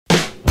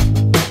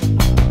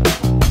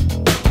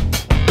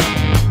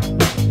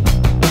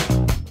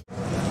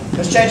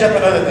let's change up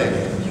another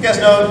thing. You guys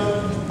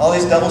know all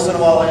these double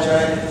sinawalis,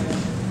 right?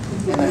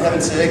 And the heaven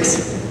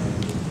 6,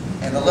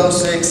 and the low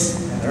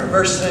 6, and the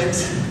reverse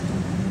 6,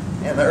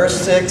 and the earth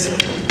 6.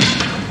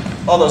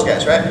 All those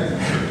guys, right?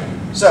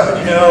 So,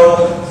 you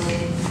know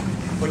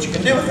what you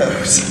can do with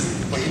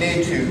those. What you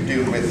need to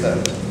do with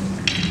those.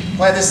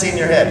 Plant this seed in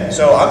your head.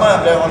 So I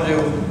might want to do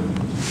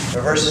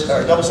reverse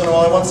or double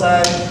sinawali on one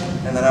side,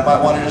 and then I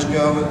might want to just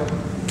go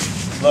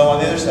low on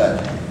the other side.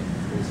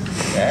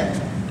 Okay?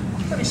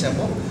 Pretty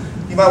simple.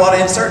 You might want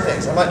to insert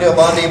things. I might do a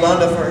bandi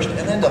banda first,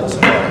 and then double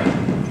sinawali.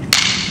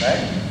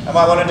 Right? I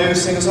might want to do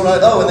single sinawali,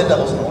 oh, and then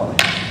double sinawali.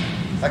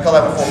 I call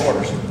that one 4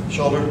 quarters.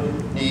 Shoulder,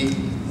 knee,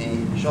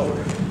 knee,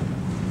 shoulder.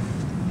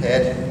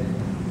 Head,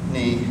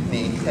 knee,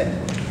 knee,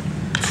 head.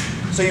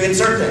 So you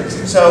insert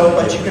things. So,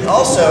 but you can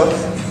also,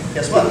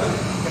 guess what?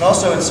 You can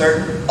also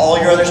insert all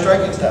your other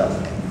striking styles.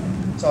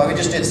 So we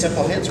just did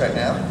simple hits right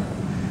now.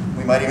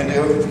 We might even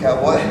do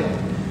cowboy.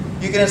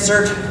 You can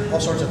insert all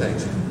sorts of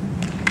things.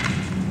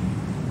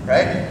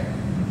 Right?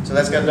 So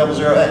that's got double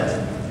 0 ends.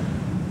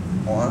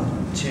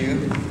 1,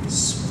 2,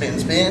 spin,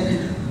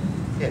 spin,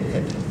 hit,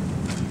 hit.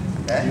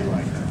 Okay?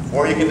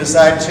 Or you can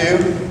decide to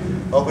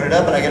open it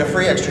up and I get a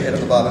free extra hit at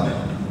the bottom.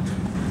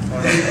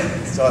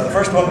 So the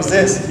first one was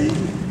this.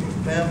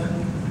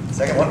 Bam. The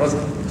second one was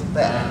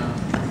that.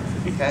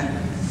 Okay?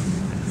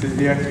 Is this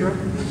the extra?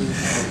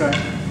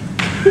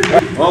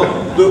 Okay.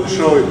 Well,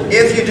 show it.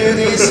 If you do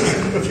these,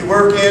 if you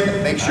work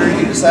in, make sure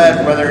you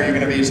decide whether you're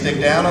going to be stick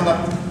down on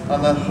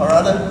the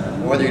harada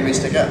or whether you're going to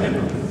be stick up.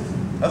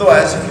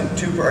 Otherwise, if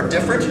you two are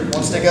different,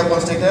 one stick up,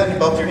 one stick down, you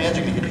both your hands,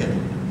 you can get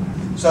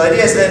hit. So the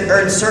idea is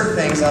that insert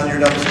things on your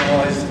double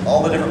sinawalis,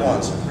 all the different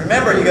ones.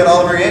 Remember, you got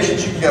all the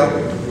variations. You can go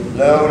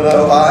low,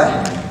 low,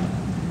 high.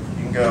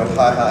 You can go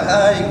high, high,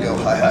 high. You can go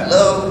high, high,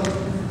 low.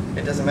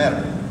 It doesn't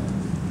matter.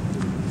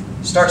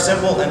 Start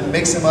simple and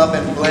mix them up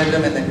and blend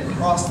them and then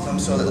cross them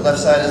so that the left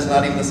side is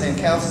not even the same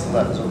counts as the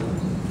left. So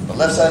the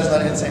left side is not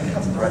even the same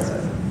counts as the right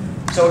side.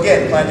 So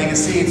again, planting a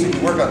seed so you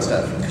can work on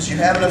stuff. Because you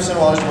have enough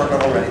sinawalis to work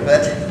on already,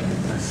 but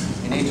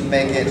you need to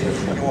make it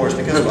yours.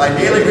 Because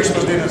ideally what you're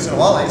supposed to do in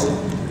sinawalis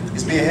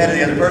is be ahead of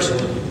the other person.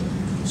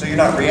 So you're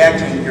not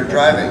reacting, you're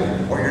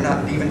driving, or you're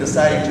not even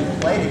deciding to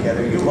play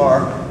together. You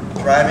are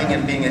driving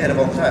and being ahead of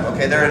all the time.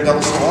 Okay, they're in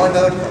double sinawali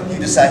mode, you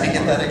decide to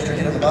get that extra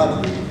hit at the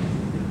bottom.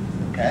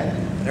 Okay?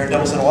 They're in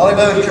double sinawali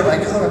mode, you're like,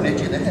 oh, I'm going to hit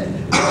you in the head.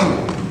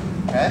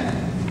 Okay?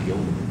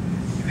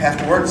 You have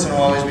to work the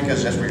sinawalis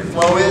because that's where your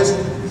flow is,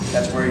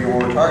 that's where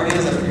your target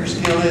is, that's where your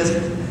skill is,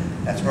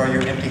 that's where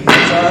your empty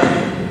hands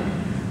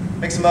are.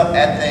 Mix them up,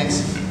 add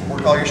things,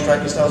 work all your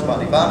striking styles,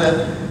 bandi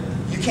banda.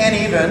 You can't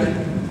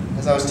even,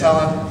 as I was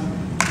telling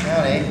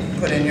Johnny,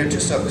 put in your 2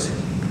 soaks.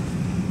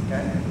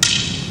 Okay?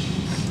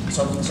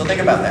 So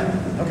think about that.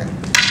 Okay.